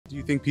Do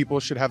you think people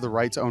should have the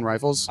right to own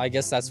rifles? I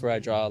guess that's where I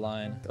draw a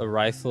line. A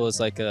rifle is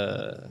like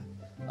a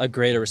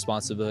greater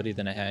responsibility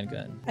than a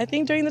handgun. I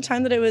think during the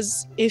time that it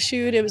was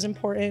issued, it was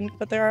important,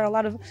 but there are a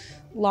lot of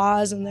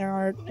laws and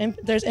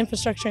there's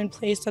infrastructure in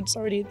place that's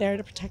already there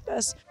to protect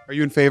us. Are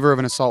you in favor of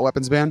an assault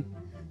weapons ban?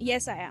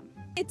 Yes, I am.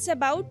 It's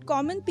about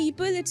common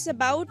people. It's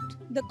about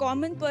the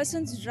common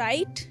person's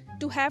right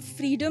to have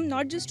freedom,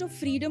 not just a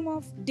freedom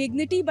of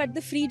dignity, but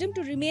the freedom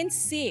to remain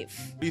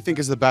safe. What do you think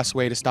is the best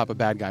way to stop a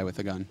bad guy with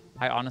a gun?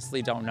 I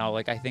honestly don't know.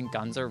 Like, I think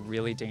guns are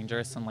really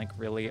dangerous and like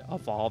really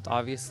evolved,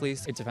 obviously.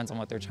 It depends on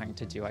what they're trying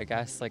to do, I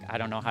guess. Like, I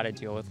don't know how to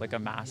deal with like a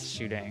mass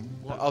shooting.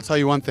 Well, I'll tell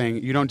you one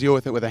thing, you don't deal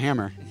with it with a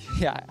hammer.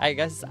 Yeah, I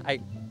guess I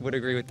would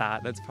agree with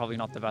that. That's probably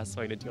not the best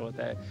way to deal with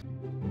it.